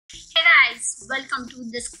Hey guys, welcome to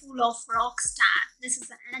the School of Rockstar. This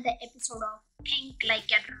is another episode of Think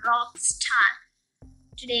Like a Rock Star.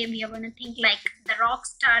 Today we are going to think like the rock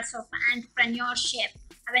stars of entrepreneurship.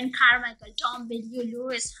 Evan Carmichael, Tom Bilyeu,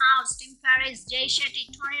 Lewis House, Tim Ferriss, Jay Shetty,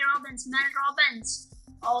 Tony Robbins, Mel Robbins.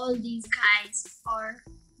 All these guys are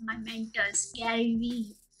my mentors. Gary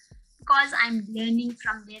Vee. Because I'm learning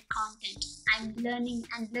from their content. I'm learning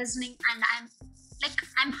and listening and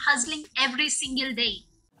I'm hustling every single day.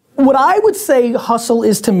 What I would say hustle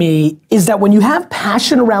is to me is that when you have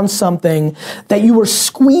passion around something, that you are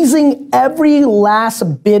squeezing every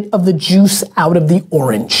last bit of the juice out of the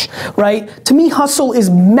orange, right? To me, hustle is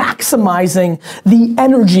maximizing the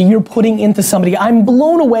energy you're putting into somebody. I'm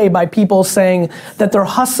blown away by people saying that they're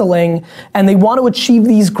hustling and they want to achieve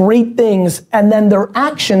these great things and then their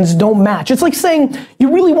actions don't match. It's like saying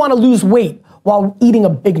you really want to lose weight while eating a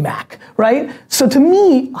Big Mac, right? So to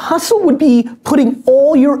me, hustle would be putting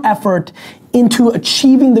all your effort into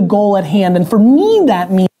achieving the goal at hand. And for me,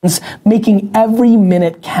 that means making every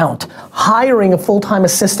minute count. Hiring a full-time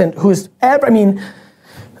assistant who is,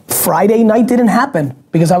 Friday night didn't happen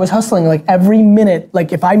because I was hustling like every minute.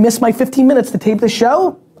 Like if I miss my 15 minutes to tape the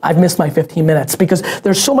show, I've missed my 15 minutes because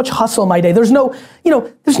there's so much hustle in my day. There's no,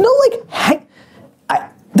 there's no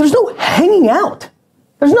hanging out.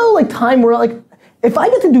 There's no like time where like, if I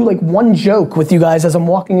get to do like one joke with you guys as I'm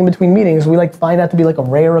walking in between meetings, we like find out to be like a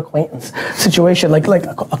rare acquaintance situation, like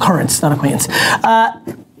occurrence, not acquaintance.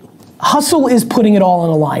 Hustle is putting it all on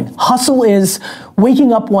a line. Hustle is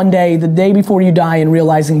waking up one day, the day before you die, and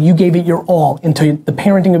realizing you gave it your all into the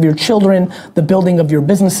parenting of your children, the building of your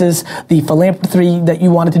businesses, the philanthropy that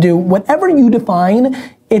you wanted to do. Whatever you define,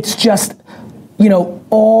 it's just,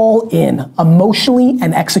 all in, emotionally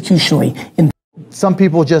and executionally. Some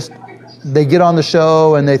people they get on the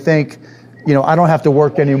show and they think, I don't have to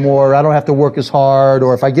work anymore, I don't have to work as hard,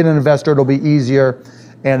 or if I get an investor, it'll be easier,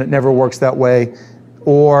 and it never works that way.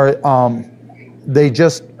 Or they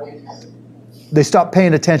stop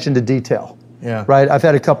paying attention to detail. Yeah. Right? I've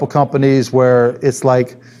had a couple companies where it's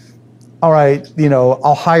like, all right,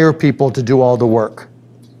 I'll hire people to do all the work.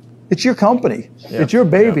 It's your company. Yeah. It's your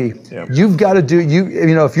baby. Yeah. You've got to do,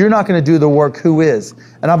 if you're not going to do the work, who is?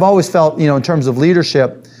 And I've always felt, in terms of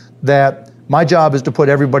leadership, that my job is to put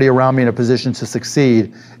everybody around me in a position to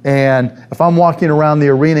succeed. And if I'm walking around the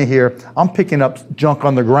arena here, I'm picking up junk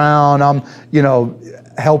on the ground. I'm,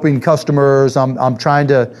 helping customers. I'm trying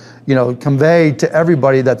to, convey to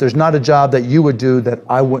everybody that there's not a job that you would do that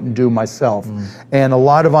I wouldn't do myself. And a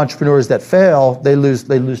lot of entrepreneurs that fail, they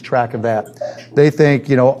lose track of that. They think,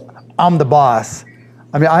 I'm the boss.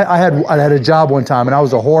 I mean, I had a job one time and I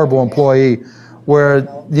was a horrible employee where,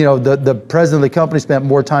 the president of the company spent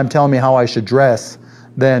more time telling me how I should dress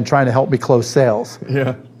than trying to help me close sales.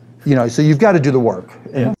 Yeah. So you've got to do the work.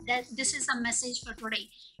 Yeah. This is a message for today.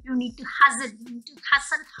 You need to hustle. You need to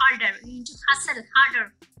hustle harder. You need to hustle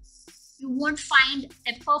harder. You won't find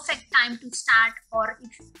a perfect time to start, or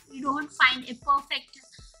if you don't find a perfect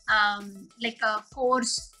like a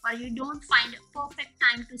course, or you don't find a perfect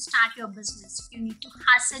time to start your business. You need to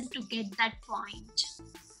hustle to get that point.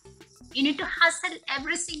 You need to hustle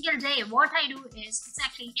every single day. What I do is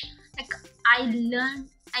exactly like I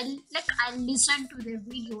listen to their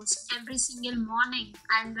videos every single morning,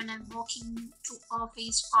 and when I'm walking to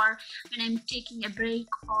office, or when I'm taking a break,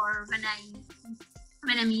 or when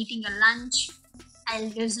I'm eating a lunch,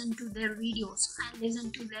 I listen to their videos. I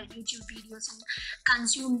listen to their YouTube videos and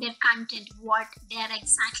consume their content, what they are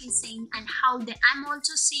exactly saying, and I'm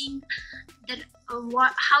also seeing that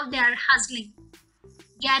how they are hustling.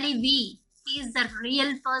 Gary Vee, he is the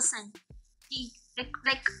real person. He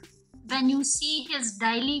like when you see his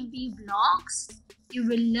daily V vlogs, you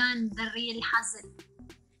will learn the real hustle.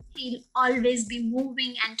 He'll always be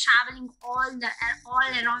moving and traveling all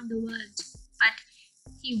around the world, but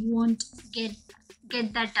he won't get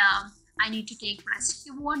that. I need to take rest.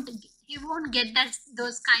 He won't get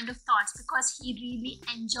those kind of thoughts because he really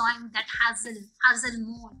enjoying that hustle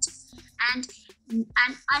mode.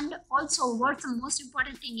 And also, what's the most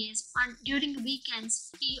important thing is during the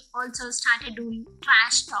weekends he also started doing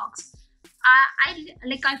trash talks.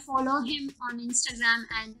 I follow him on Instagram,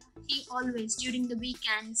 and he always during the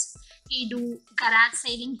weekends he do garage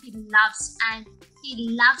sailing. He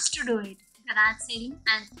loves to do it, garage sailing.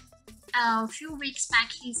 And a few weeks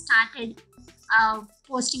back he started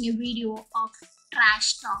posting a video of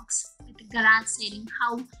trash talks with garage sailing,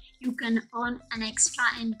 how you can earn an extra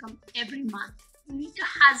income every month. You need to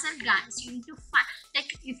hustle, guys. You need to find,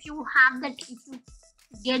 if you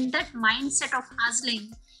get that mindset of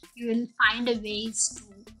hustling, you will find a ways to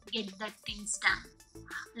get that things done.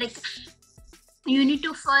 You need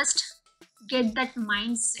to first get that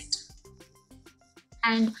mindset,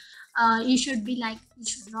 and you should be like, you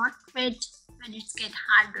should not quit when it's get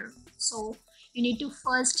harder. So you need to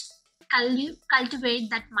first cultivate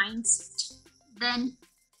that mindset. Then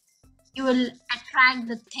you will attract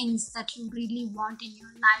the things that you really want in your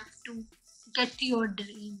life to get to your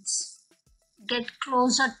dreams, get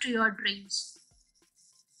closer to your dreams.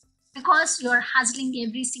 Because you're hustling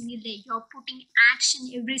every single day, you're putting action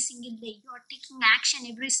every single day, you're taking action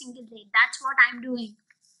every single day. That's what I'm doing.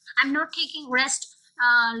 I'm not taking rest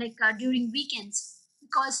during weekends,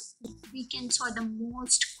 because weekends are the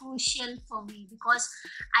most crucial for me, because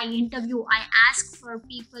I ask for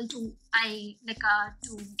people to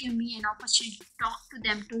to give me an opportunity to talk to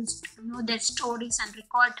them, to know their stories and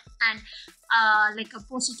record and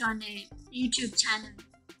post it on a YouTube channel.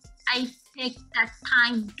 I take that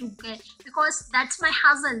time to get, because that's my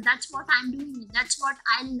hustle, that's what I'm doing, that's what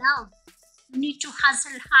I love. You need to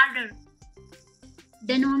hustle harder,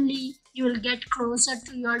 then only you will get closer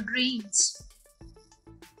to your dreams.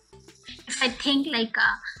 If I think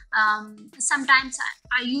sometimes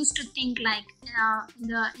I used to think like in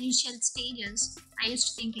the initial stages, I used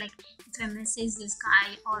to think like, if I message this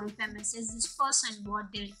guy or if I message this person,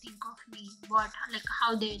 what they'll think of me,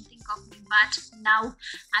 how they'll think of me. But now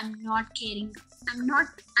I'm not caring. I'm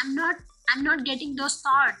not getting those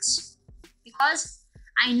thoughts, because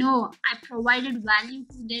I know I provided value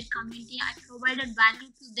to their community, I provided value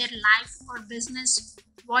to their life or business,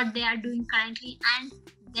 what they are doing currently, and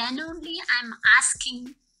then only I'm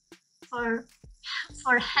asking for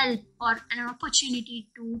help or an opportunity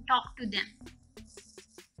to talk to them.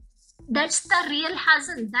 That's the real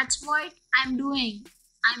hustle. That's what I'm doing.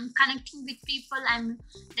 I'm connecting with people. I'm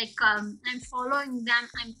following them.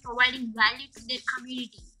 I'm providing value to their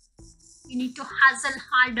community. You need to hustle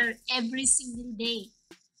harder every single day.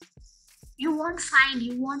 You won't find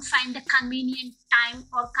the convenient time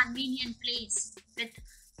or convenient place with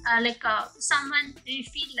someone. You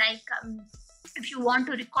feel like if you want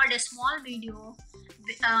to record a small video,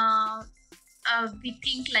 we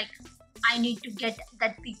think like, I need to get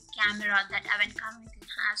that big camera that Evan Carmichael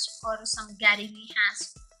has, or some Gary Vee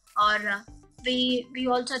has, or we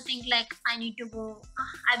also think like, I need to go,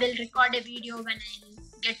 I will record a video when I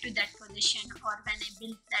get to that position or when I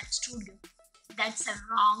build that studio. That's a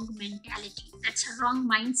wrong mentality. That's a wrong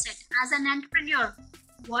mindset. As an entrepreneur,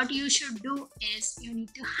 what you should do is you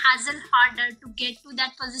need to hustle harder to get to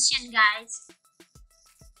that position, guys.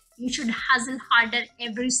 You should hustle harder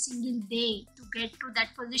every single day to get to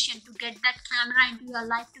that position, to get that camera into your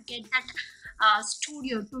life, to get that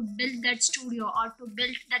studio, to build that studio, or to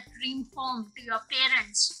build that dream home to your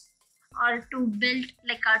parents, or to build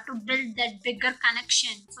that bigger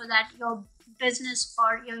connection so that your business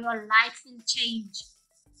or your life will change.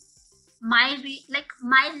 My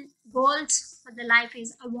goals for the life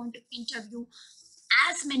is, I want to interview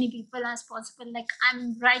as many people as possible. Like,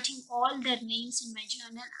 I'm writing all their names in my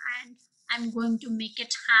journal, and I'm going to make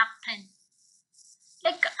it happen.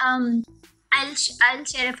 I'll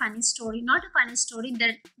share a funny story, not a funny story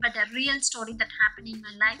but a real story that happened in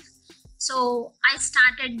my life. So I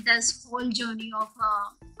started this whole journey of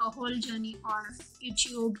a whole journey on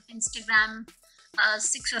YouTube, Instagram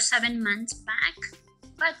 6 or 7 months back,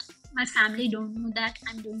 but my family don't know that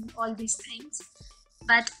I'm doing all these things.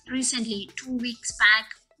 But recently, 2 weeks back,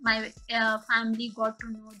 my family got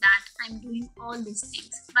to know that I'm doing all these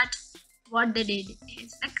things. But what they did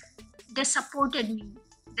is, they supported me.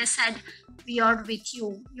 They said, we are with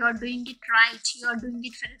you, you're doing it right, you're doing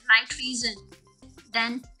it for the right reason.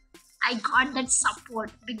 Then I got that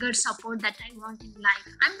support, bigger support that I want in life.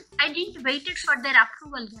 I didn't waited for their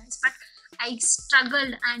approval, guys, but I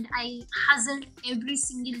struggled and I hustled every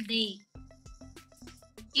single day.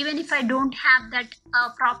 Even if I don't have that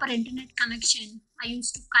proper internet connection, I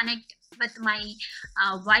used to connect with my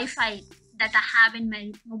Wi-Fi that I have in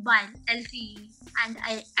my mobile, LTE, and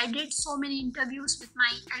I did so many interviews with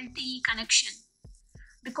my LTE connection,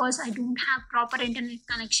 because I don't have proper internet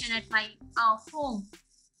connection at my home.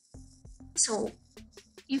 So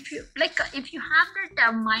if you have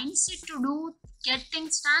that mindset to get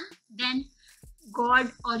things done, then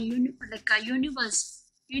God or universe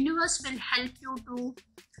will help you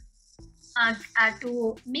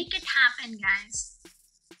to make it happen, guys.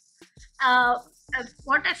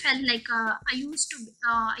 What I felt like, I used to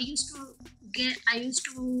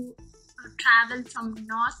travel from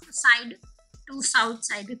north side to south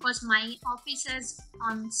side, because my office is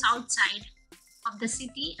on south side of the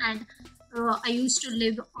city, and I used to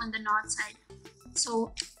live on the north side.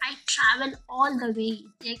 So I travel all the way.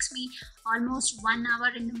 It takes me almost 1 hour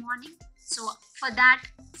in the morning, So for that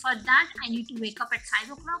I need to wake up at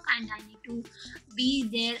 5 o'clock, and I need to be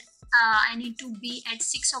there. I need to be at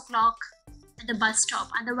 6 o'clock at the bus stop.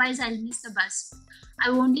 Otherwise, I'll miss the bus. I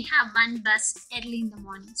only have one bus early in the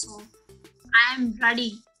morning, so I am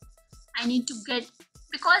ready. I need to get,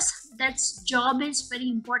 because that job is very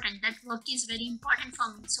important. That work is very important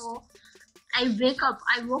for me. So I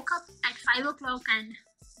woke up at 5 o'clock and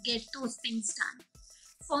get those things done.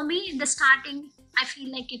 For me, in the starting, I feel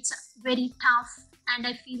like it's very tough and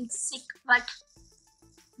I feel sick. But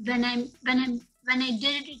when I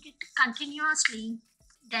did it continuously,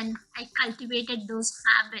 then I cultivated those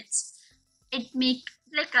habits. It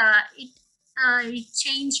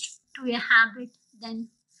changed to a habit. Then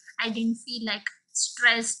I didn't feel like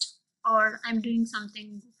stressed or I'm doing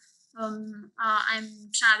something. I'm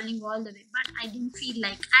traveling all the way, but I didn't feel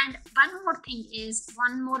like. And one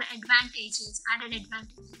more added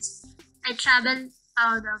advantage is I travel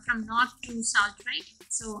from north to south, right?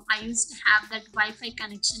 So I used to have that Wi-Fi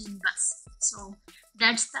connection in bus. So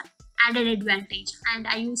that's the added advantage. And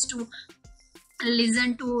I used to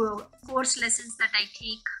listen to course lessons that I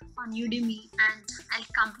take on Udemy, and I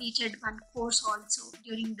completed one course also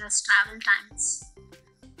during those travel times.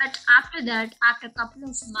 But after that, after a couple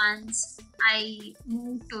of months, I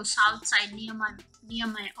moved to south side near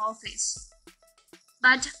my office.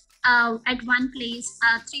 But at one place,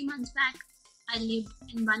 3 months back, I lived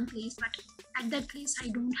in one place, but at that place I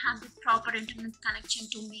don't have the proper internet connection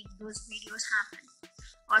to make those videos happen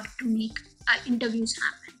or to make interviews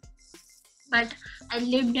happen. But I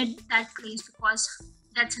lived at that place because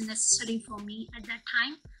that's necessary for me at that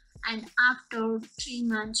time. And after 3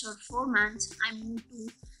 months or 4 months, I moved to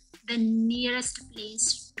the nearest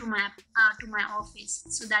place to my office,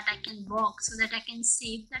 so that I can walk, so that I can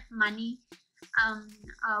save that money,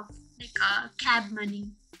 cab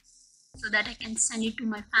money, so that I can send it to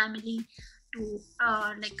my family to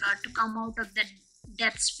come out of the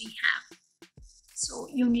debts we have. So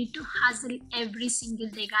you need to hustle every single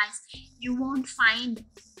day, guys. You won't find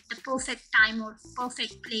the perfect time or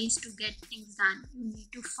perfect place to get things done. You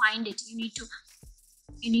need to find it. You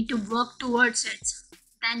need to work towards it.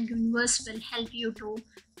 Then universe will help you to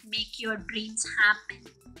make your dreams happen.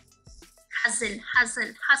 Hustle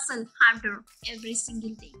harder every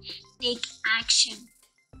single day. Take action.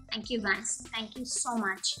 Thank you, guys. Thank you so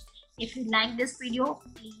much. If you like this video,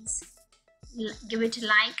 please give it a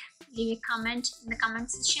like, leave a comment in the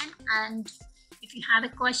comment section, and if you have a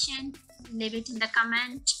question, leave it in the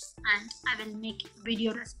comment and I will make a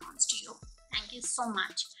video response to you. Thank you so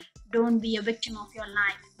much. Don't be a victim of your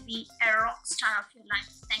life. Be a rock star of your life.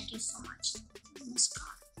 Thank you so much.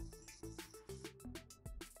 Namaskar.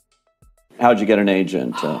 How'd you get an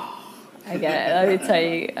agent? I get it. Let me tell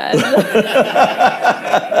you guys.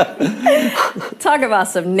 Talk about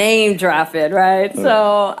some name dropping, right?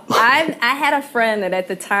 So I had a friend that at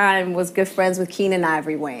the time was good friends with Keenan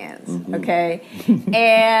Ivory Wayans, okay?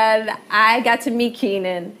 And I got to meet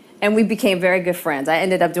Keenan, and we became very good friends. I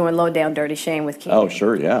ended up doing Low Down Dirty Shame with Keenan. Oh,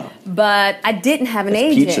 sure, yeah. But I didn't have an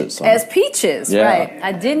agent. Peaches, huh? As Peaches, Yeah. right.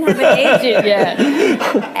 I didn't have an agent yet.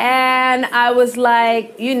 And I was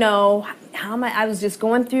like, you know, I was just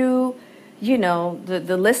going through, you know,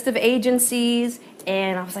 the list of agencies,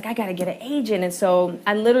 and I was like, I gotta get an agent. And so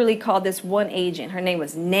I literally called this one agent. Her name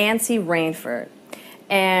was Nancy Rainford.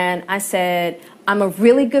 And I said, I'm a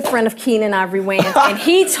really good friend of Keenan Ivory Wayans, and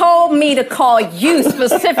he told me to call you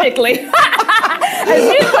specifically. And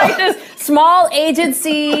she's like this small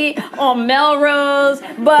agency on Melrose,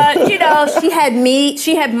 but you know, she had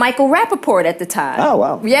Michael Rappaport at the time. Oh,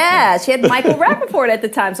 wow. Yeah, she had Michael Rappaport at the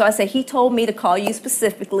time. So I said, he told me to call you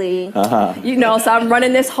specifically. You know, so I'm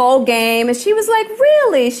running this whole game, and she was like,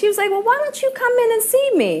 really? She was like, well, why don't you come in and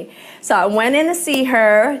see me? So I went in to see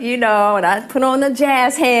her, you know, and I put on the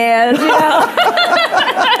jazz hands, you know.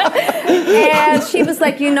 And she was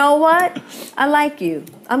like, you know what? I like you.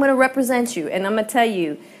 I'm going to represent you. And I'm going to tell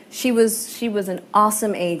you, she was an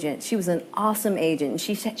awesome agent. She was an awesome agent.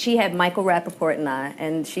 She had Michael Rappaport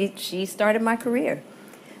and she started my career.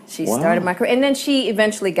 She started my career. And then she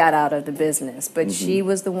eventually got out of the business. But she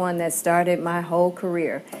was the one that started my whole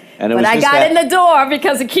career. And but I got in the door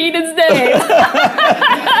because of Keenan's name.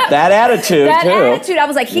 That attitude, that too. attitude. I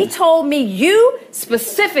was like, he told me you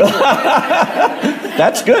specifically.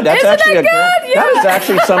 That's good. That's Isn't actually that good? Yeah. That is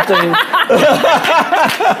actually something.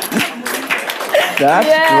 That's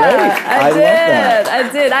great. I love that. I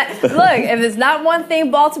did. Look, if it's not one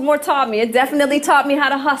thing Baltimore taught me, it definitely taught me how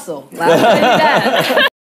to hustle. I'll tell you that.